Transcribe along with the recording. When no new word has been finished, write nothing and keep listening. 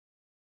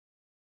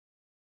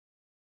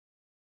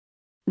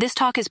This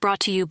talk is brought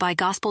to you by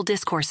Gospel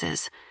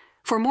Discourses.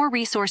 For more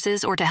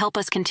resources or to help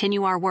us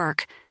continue our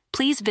work,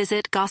 please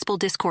visit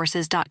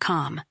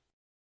gospeldiscourses.com.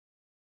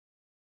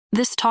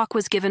 This talk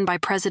was given by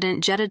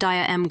President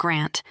Jedediah M.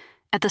 Grant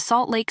at the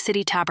Salt Lake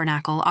City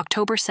Tabernacle,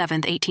 October 7,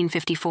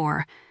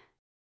 1854.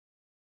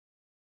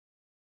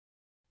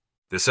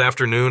 This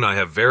afternoon I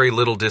have very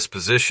little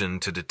disposition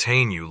to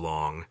detain you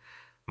long.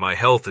 My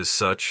health is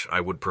such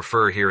I would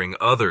prefer hearing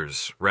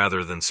others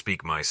rather than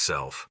speak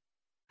myself.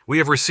 We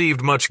have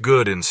received much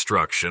good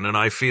instruction, and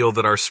I feel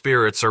that our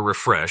spirits are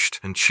refreshed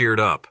and cheered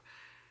up.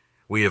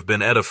 We have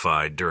been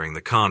edified during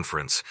the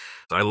conference.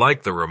 I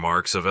like the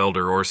remarks of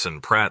Elder Orson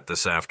Pratt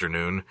this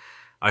afternoon.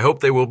 I hope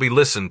they will be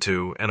listened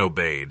to and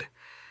obeyed.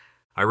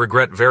 I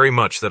regret very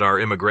much that our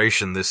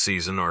immigration this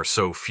season are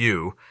so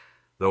few,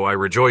 though I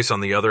rejoice on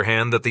the other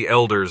hand that the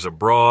elders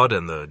abroad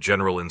and the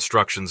general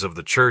instructions of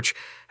the church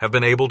have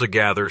been able to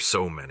gather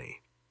so many.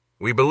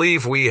 We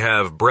believe we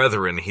have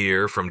brethren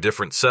here from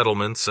different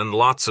settlements and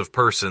lots of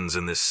persons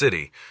in this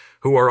city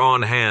who are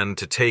on hand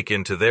to take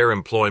into their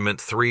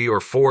employment 3 or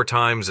 4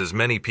 times as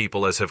many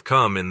people as have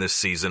come in this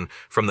season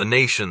from the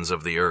nations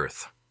of the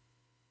earth.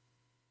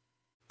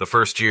 The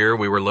first year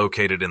we were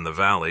located in the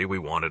valley, we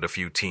wanted a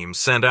few teams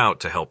sent out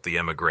to help the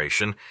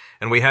emigration,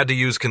 and we had to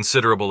use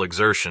considerable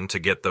exertion to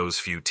get those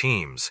few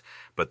teams.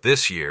 But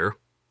this year,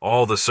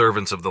 all the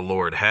servants of the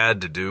Lord had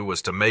to do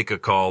was to make a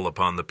call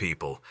upon the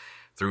people.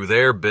 Through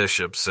their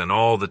bishops, and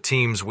all the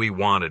teams we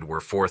wanted were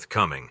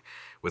forthcoming,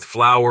 with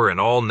flour and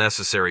all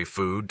necessary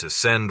food to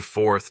send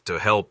forth to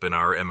help in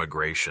our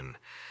emigration.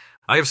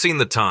 I have seen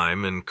the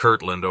time in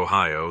Kirtland,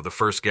 Ohio, the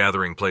first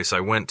gathering place I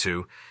went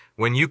to,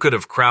 when you could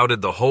have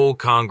crowded the whole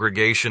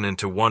congregation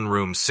into one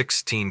room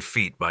 16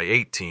 feet by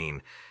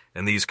 18,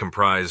 and these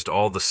comprised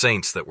all the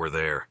saints that were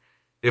there.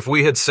 If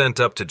we had sent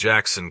up to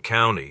Jackson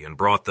County and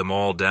brought them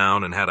all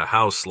down and had a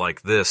house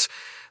like this,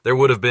 there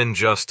would have been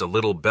just a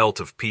little belt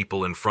of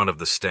people in front of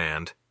the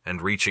stand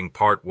and reaching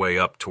part way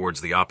up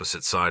towards the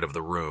opposite side of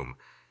the room.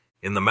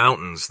 In the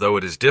mountains, though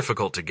it is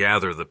difficult to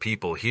gather the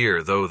people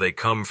here, though they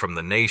come from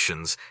the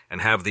nations and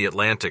have the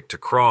Atlantic to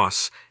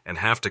cross and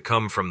have to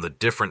come from the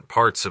different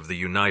parts of the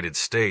United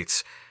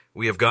States,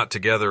 we have got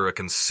together a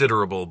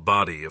considerable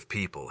body of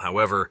people.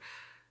 However,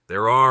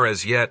 there are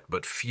as yet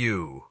but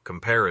few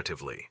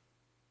comparatively.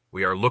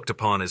 We are looked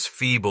upon as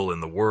feeble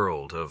in the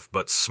world, of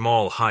but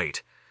small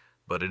height,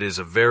 but it is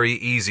a very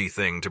easy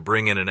thing to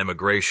bring in an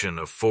emigration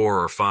of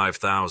 4,000 or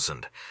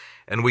 5,000,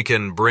 and we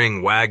can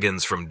bring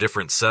wagons from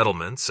different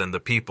settlements, and the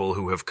people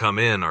who have come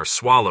in are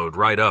swallowed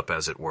right up,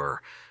 as it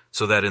were,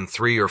 so that in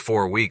 3 or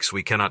 4 weeks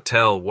we cannot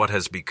tell what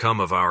has become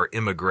of our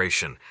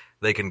immigration.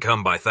 They can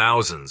come by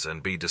thousands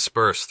and be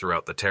dispersed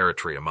throughout the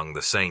territory among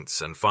the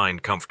saints and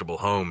find comfortable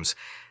homes,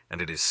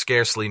 and it is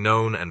scarcely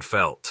known and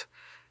felt.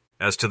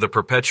 As to the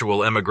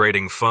perpetual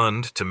emigrating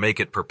fund, to make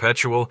it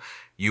perpetual,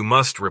 you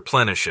must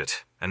replenish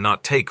it and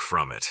not take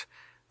from it.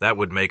 That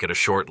would make it a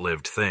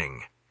short-lived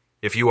thing.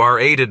 If you are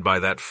aided by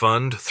that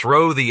fund,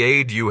 throw the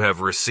aid you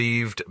have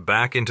received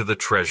back into the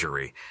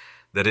treasury,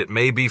 that it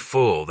may be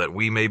full, that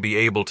we may be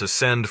able to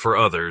send for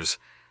others.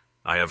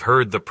 I have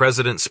heard the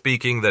President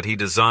speaking that he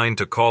designed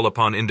to call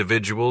upon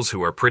individuals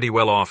who are pretty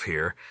well off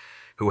here,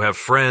 who have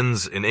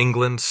friends in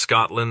England,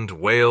 Scotland,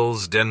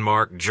 Wales,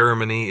 Denmark,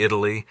 Germany,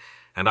 Italy,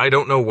 and I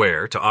don't know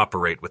where, to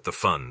operate with the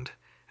fund,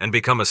 and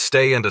become a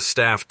stay and a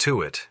staff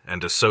to it,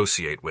 and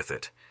associate with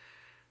it.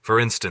 For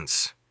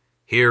instance,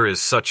 here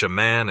is such a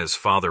man as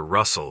Father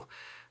Russell,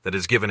 that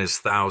has given his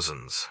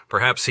thousands.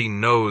 Perhaps he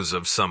knows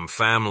of some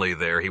family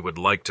there he would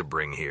like to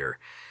bring here.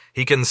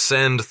 He can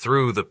send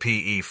through the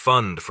PE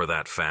fund for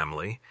that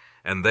family,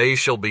 and they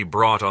shall be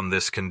brought on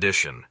this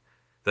condition,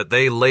 that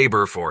they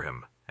labor for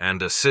him,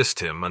 and assist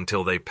him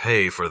until they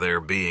pay for their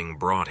being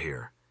brought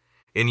here.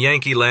 In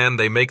Yankee land,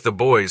 they make the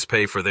boys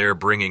pay for their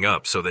bringing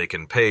up so they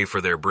can pay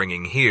for their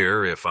bringing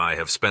here if I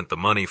have spent the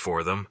money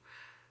for them.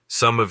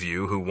 Some of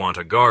you who want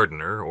a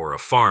gardener or a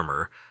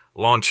farmer,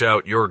 launch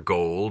out your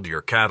gold,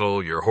 your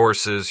cattle, your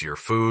horses, your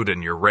food,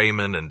 and your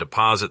raiment and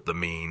deposit the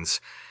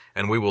means,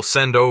 and we will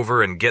send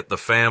over and get the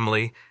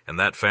family, and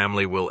that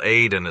family will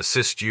aid and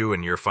assist you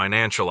in your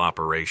financial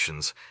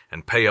operations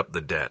and pay up the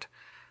debt.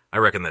 I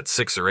reckon that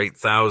 6,000 or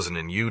 8,000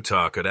 in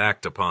Utah could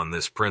act upon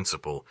this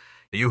principle.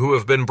 You who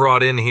have been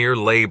brought in here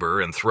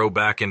labor and throw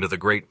back into the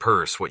great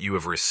purse what you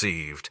have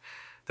received,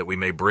 that we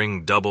may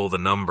bring double the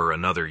number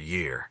another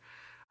year.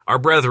 Our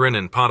brethren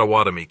in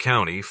Pottawatomie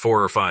County,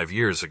 4 or 5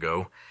 years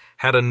ago,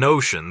 had a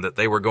notion that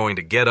they were going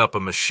to get up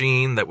a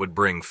machine that would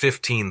bring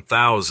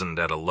 15,000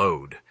 at a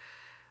load.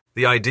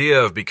 The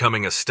idea of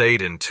becoming a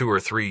state in 2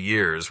 or 3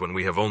 years when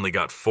we have only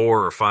got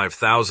 4,000 or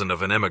 5,000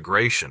 of an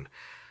emigration.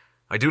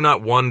 I do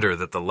not wonder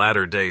that the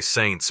Latter-day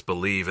Saints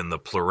believe in the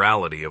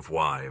plurality of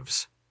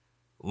wives.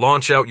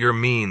 Launch out your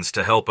means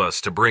to help us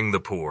to bring the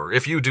poor.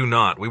 If you do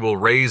not, we will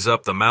raise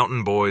up the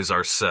mountain boys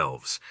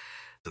ourselves.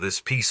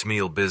 This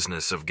piecemeal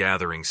business of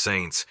gathering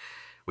saints,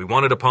 we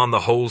want it upon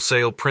the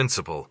wholesale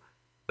principle.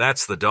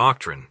 That's the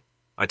doctrine.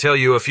 I tell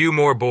you, a few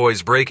more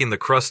boys breaking the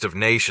crust of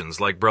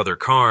nations like Brother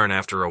Karn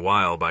after a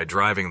while by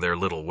driving their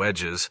little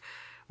wedges,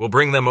 We'll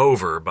bring them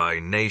over by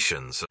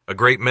nations, a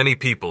great many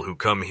people who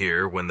come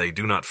here when they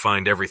do not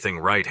find everything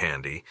right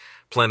handy,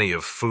 plenty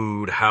of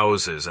food,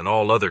 houses, and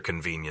all other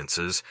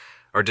conveniences,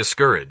 are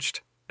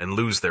discouraged and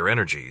lose their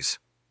energies.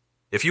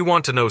 If you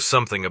want to know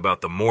something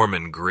about the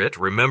Mormon grit,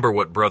 remember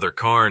what Brother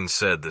Karn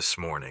said this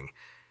morning.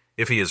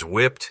 If he is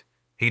whipped,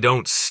 he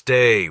don't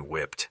stay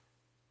whipped.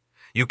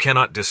 You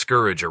cannot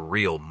discourage a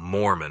real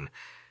Mormon.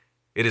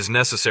 It is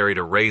necessary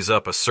to raise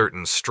up a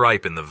certain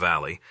stripe in the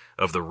valley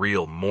of the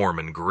real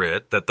Mormon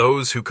grit, that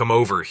those who come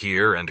over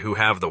here and who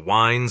have the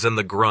whines and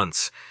the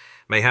grunts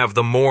may have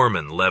the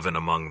Mormon leaven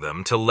among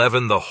them to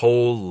leaven the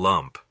whole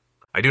lump.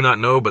 I do not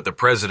know, but the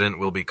President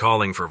will be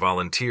calling for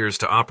volunteers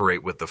to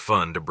operate with the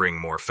fund to bring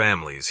more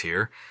families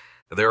here.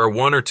 There are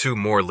one or two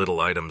more little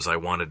items I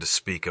wanted to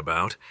speak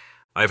about.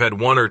 I've had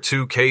 1 or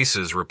 2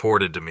 cases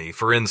reported to me.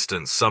 For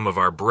instance, some of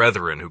our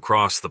brethren who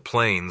cross the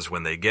plains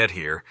when they get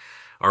here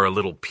are a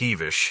little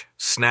peevish,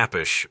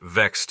 snappish,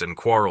 vexed, and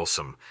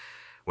quarrelsome.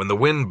 When the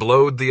wind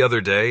blowed the other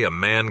day, a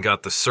man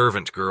got the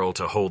servant girl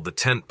to hold the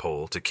tent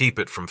pole to keep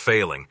it from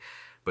failing,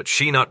 but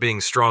she not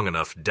being strong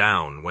enough,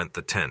 down went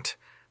the tent.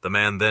 The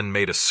man then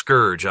made a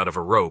scourge out of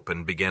a rope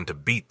and began to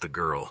beat the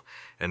girl,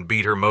 and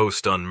beat her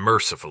most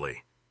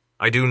unmercifully.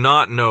 I do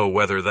not know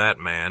whether that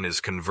man is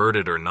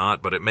converted or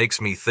not, but it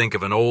makes me think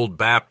of an old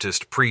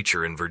Baptist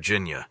preacher in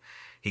Virginia.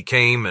 He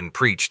came and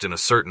preached in a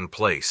certain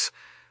place.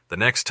 The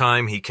next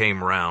time he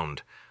came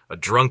round, a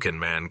drunken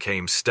man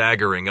came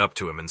staggering up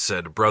to him and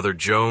said, "Brother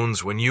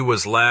Jones, when you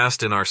was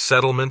last in our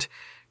settlement,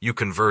 you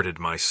converted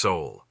my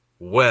soul."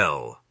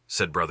 "Well,"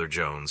 said Brother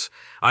Jones,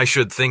 "I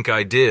should think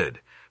I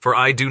did, for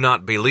I do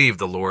not believe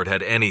the Lord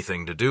had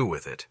anything to do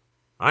with it.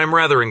 I am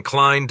rather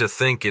inclined to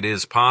think it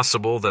is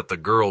possible that the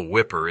girl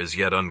whipper is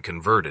yet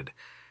unconverted.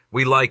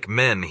 We like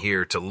men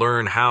here to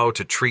learn how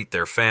to treat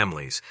their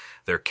families,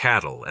 their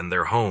cattle, and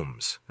their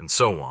homes, and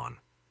so on.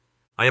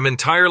 I am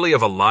entirely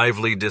of a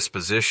lively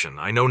disposition.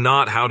 I know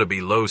not how to be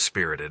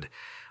low-spirited.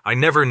 I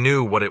never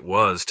knew what it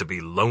was to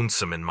be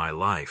lonesome in my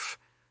life.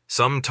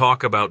 Some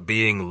talk about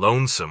being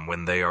lonesome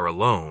when they are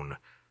alone.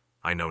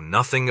 I know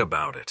nothing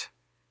about it.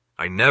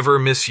 I never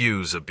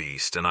misuse a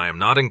beast, and I am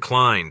not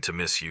inclined to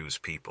misuse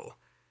people.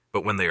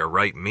 But when they are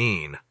right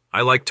mean,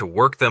 I like to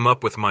work them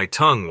up with my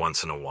tongue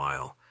once in a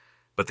while.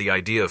 But the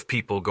idea of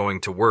people going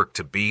to work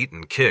to beat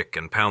and kick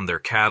and pound their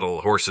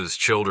cattle, horses,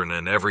 children,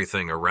 and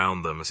everything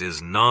around them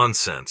is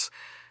nonsense.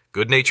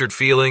 Good-natured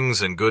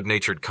feelings and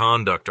good-natured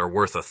conduct are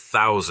worth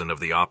 1,000 of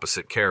the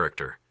opposite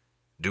character.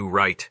 Do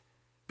right,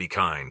 be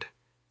kind,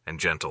 and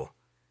gentle.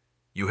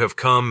 You have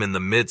come in the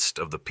midst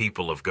of the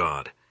people of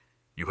God.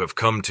 You have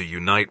come to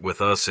unite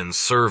with us in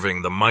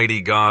serving the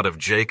mighty God of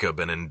Jacob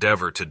and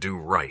endeavor to do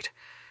right.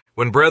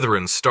 When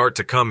brethren start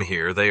to come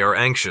here, they are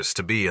anxious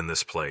to be in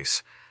this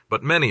place.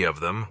 But many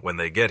of them, when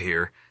they get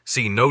here,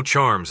 see no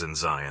charms in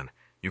Zion.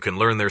 You can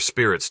learn their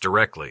spirits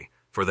directly,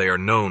 for they are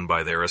known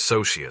by their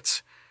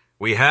associates.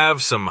 We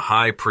have some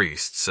high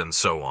priests and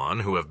so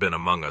on who have been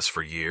among us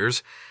for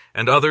years,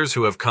 and others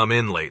who have come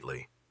in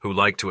lately, who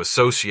like to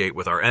associate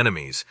with our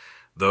enemies,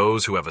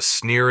 those who have a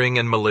sneering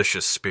and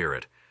malicious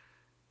spirit.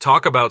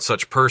 Talk about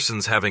such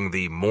persons having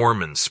the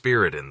Mormon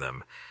spirit in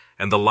them,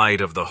 and the light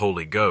of the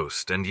Holy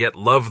Ghost, and yet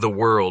love the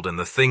world and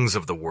the things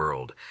of the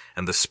world,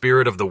 and the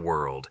spirit of the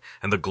world,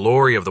 and the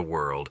glory of the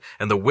world,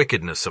 and the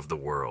wickedness of the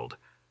world.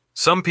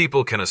 Some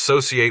people can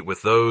associate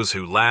with those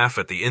who laugh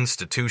at the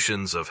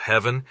institutions of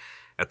heaven,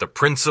 at the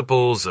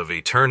principles of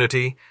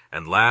eternity,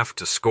 and laugh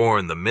to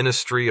scorn the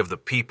ministry of the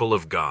people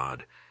of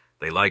God.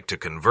 They like to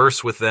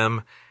converse with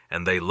them,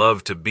 and they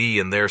love to be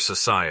in their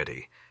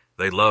society.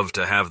 They love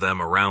to have them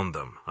around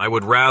them. I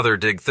would rather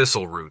dig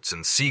thistle roots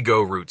and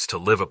sago roots to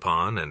live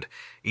upon, and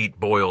eat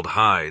boiled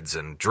hides,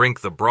 and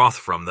drink the broth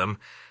from them,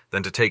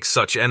 than to take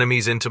such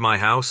enemies into my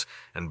house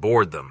and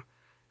board them,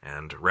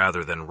 and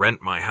rather than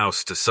rent my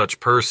house to such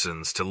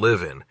persons to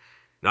live in.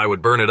 I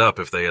would burn it up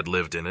if they had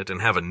lived in it,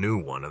 and have a new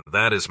one, and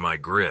that is my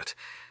grit.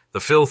 The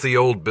filthy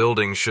old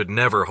building should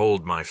never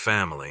hold my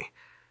family.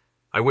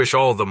 I wish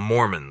all the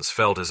Mormons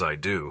felt as I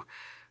do.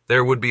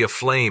 There would be a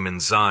flame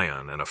in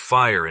Zion and a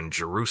fire in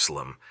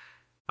Jerusalem.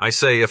 I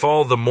say, if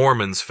all the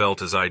Mormons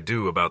felt as I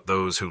do about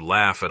those who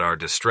laugh at our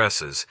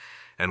distresses,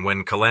 and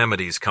when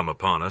calamities come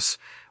upon us,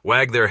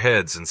 wag their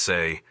heads and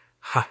say,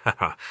 "Ha ha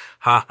ha,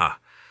 ha ha,"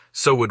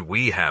 so would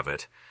we have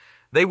it.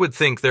 They would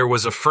think there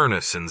was a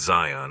furnace in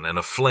Zion and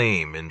a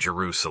flame in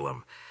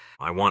Jerusalem.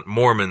 I want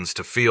Mormons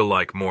to feel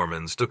like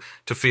Mormons,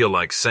 to feel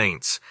like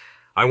saints.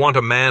 I want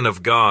a man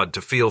of God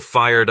to feel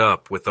fired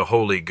up with the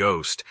Holy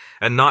Ghost,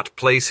 and not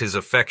place his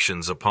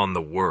affections upon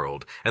the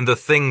world and the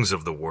things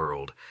of the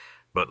world,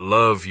 but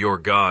love your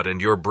God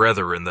and your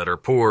brethren that are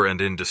poor and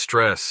in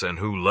distress and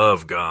who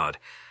love God.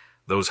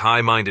 Those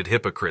high-minded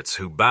hypocrites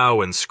who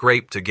bow and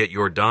scrape to get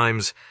your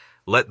dimes,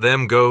 let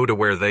them go to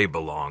where they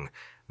belong,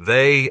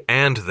 they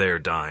and their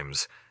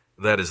dimes.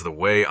 That is the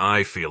way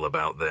I feel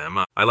about them.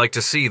 I like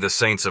to see the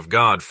saints of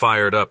God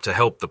fired up to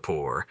help the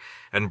poor,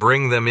 and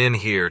bring them in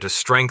here to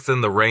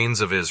strengthen the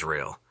reigns of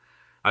Israel.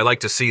 I like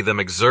to see them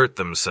exert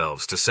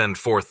themselves to send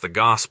forth the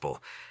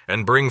gospel,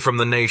 and bring from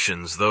the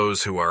nations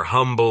those who are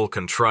humble,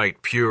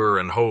 contrite, pure,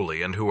 and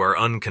holy, and who are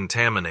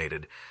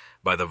uncontaminated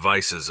by the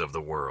vices of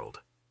the world.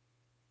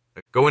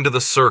 Go into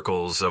the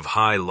circles of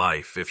high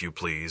life, if you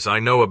please. I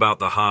know about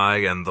the high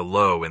and the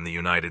low in the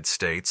United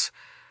States.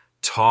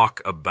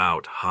 Talk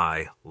about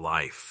high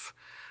life,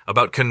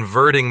 about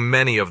converting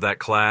many of that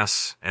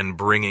class and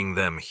bringing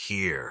them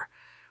here.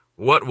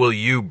 What will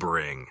you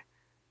bring?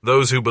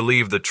 Those who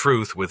believe the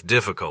truth with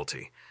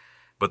difficulty.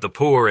 But the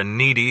poor and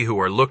needy, who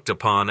are looked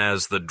upon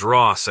as the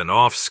dross and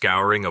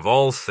offscouring of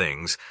all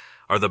things,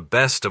 are the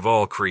best of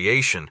all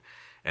creation,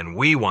 and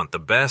we want the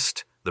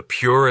best, the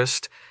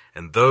purest,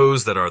 and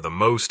those that are the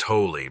most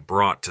holy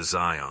brought to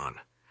Zion.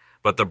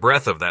 But the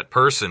breath of that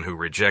person who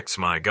rejects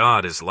my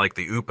God is like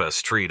the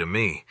upas tree to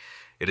me.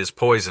 It is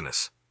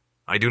poisonous.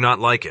 I do not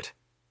like it.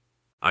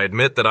 I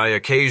admit that I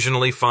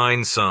occasionally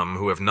find some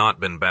who have not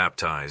been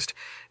baptized,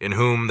 in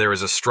whom there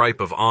is a stripe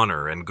of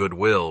honor and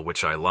goodwill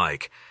which I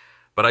like.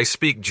 But I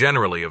speak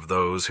generally of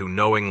those who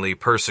knowingly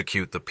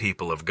persecute the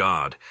people of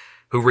God,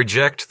 who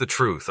reject the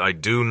truth. I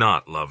do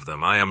not love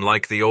them. I am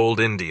like the old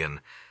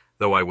Indian.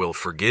 Though I will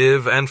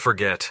forgive and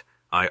forget,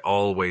 I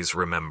always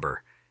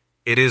remember.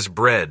 It is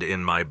bred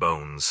in my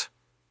bones.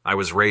 I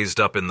was raised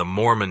up in the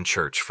Mormon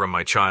church from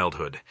my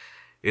childhood.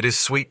 It is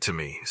sweet to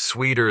me,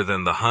 sweeter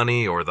than the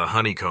honey or the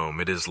honeycomb.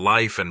 It is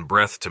life and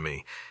breath to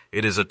me.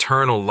 It is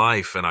eternal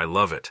life, and I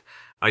love it.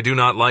 I do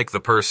not like the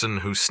person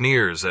who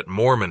sneers at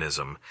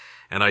Mormonism,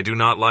 and I do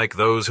not like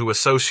those who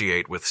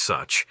associate with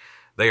such.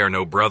 They are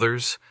no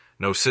brothers,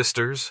 no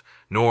sisters,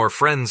 nor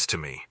friends to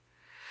me.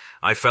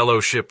 I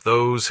fellowship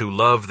those who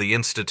love the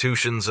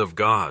institutions of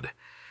God,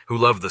 who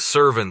love the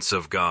servants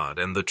of God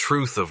and the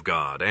truth of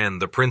God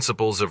and the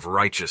principles of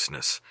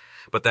righteousness.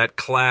 But that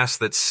class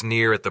that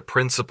sneer at the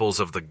principles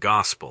of the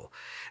gospel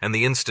and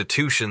the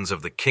institutions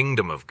of the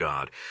kingdom of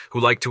God, who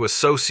like to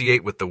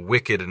associate with the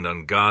wicked and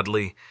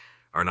ungodly,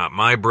 are not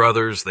my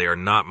brothers, they are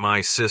not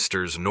my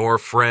sisters, nor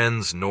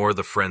friends, nor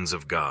the friends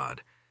of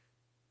God,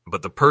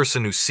 but the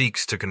person who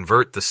seeks to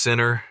convert the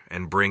sinner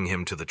and bring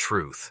him to the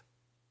truth.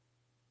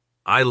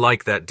 I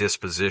like that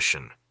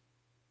disposition.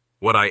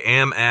 What I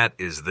am at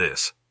is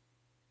this.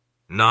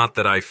 Not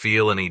that I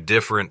feel any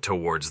different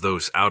towards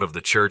those out of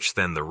the church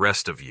than the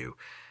rest of you.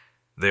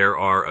 There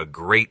are a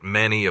great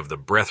many of the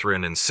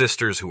brethren and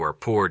sisters who are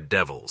poor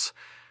devils.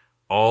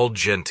 All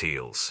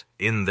Gentiles,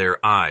 in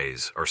their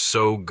eyes, are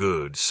so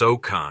good, so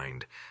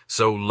kind,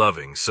 so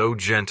loving, so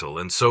gentle,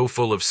 and so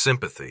full of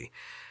sympathy,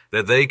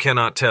 that they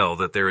cannot tell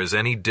that there is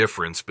any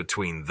difference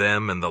between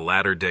them and the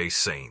latter-day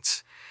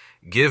saints.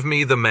 Give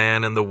me the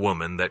man and the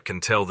woman that can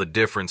tell the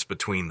difference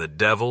between the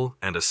devil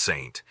and a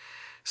saint.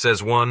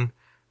 Says one,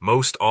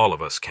 most all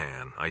of us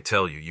can. I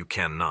tell you, you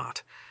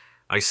cannot.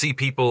 I see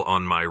people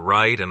on my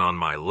right and on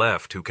my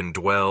left who can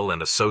dwell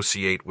and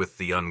associate with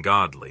the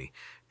ungodly,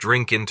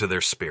 drink into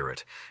their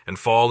spirit, and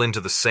fall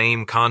into the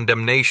same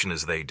condemnation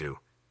as they do.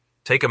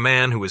 Take a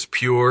man who is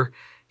pure,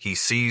 he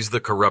sees the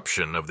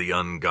corruption of the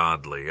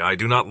ungodly. I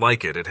do not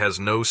like it. It has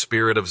no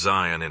spirit of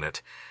Zion in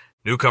it.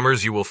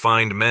 Newcomers, you will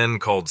find men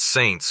called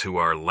saints who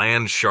are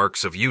land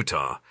sharks of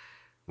Utah.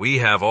 We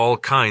have all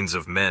kinds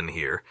of men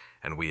here,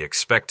 and we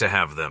expect to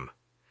have them.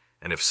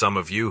 And if some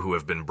of you who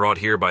have been brought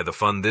here by the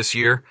fund this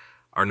year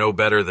are no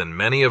better than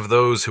many of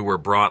those who were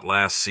brought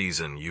last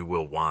season, you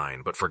will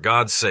whine. But for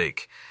God's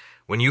sake,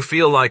 when you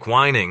feel like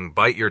whining,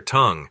 bite your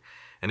tongue.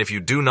 And if you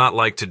do not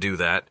like to do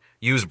that,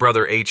 use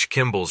Brother H.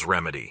 Kimball's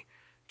remedy.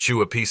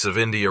 Chew a piece of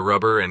India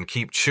rubber and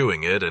keep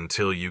chewing it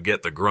until you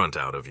get the grunt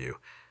out of you.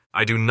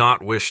 I do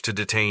not wish to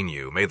detain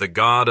you. May the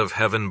God of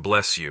heaven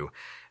bless you,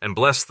 and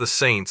bless the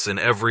saints in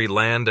every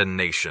land and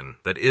nation,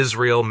 that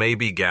Israel may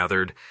be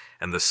gathered,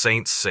 and the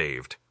saints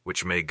saved,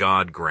 which may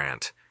God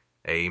grant.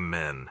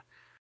 Amen.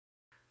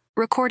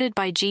 Recorded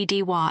by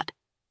G.D. Watt.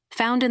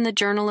 Found in the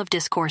Journal of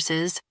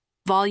Discourses,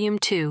 Volume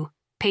 2,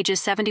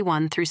 pages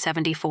 71 through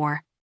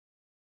 74.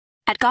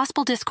 At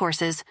Gospel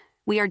Discourses,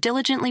 we are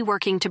diligently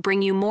working to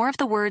bring you more of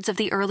the words of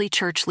the early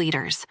church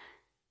leaders.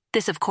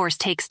 This, of course,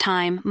 takes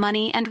time,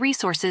 money, and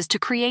resources to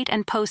create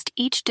and post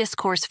each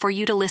discourse for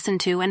you to listen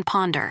to and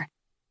ponder.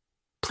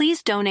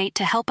 Please donate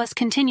to help us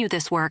continue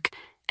this work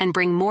and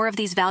bring more of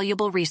these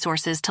valuable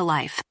resources to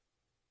life.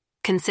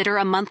 Consider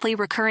a monthly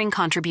recurring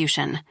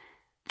contribution.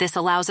 This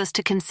allows us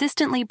to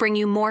consistently bring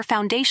you more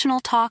foundational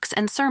talks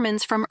and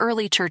sermons from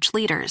early church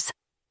leaders.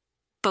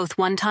 Both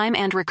one-time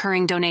and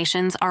recurring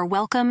donations are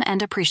welcome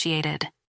and appreciated.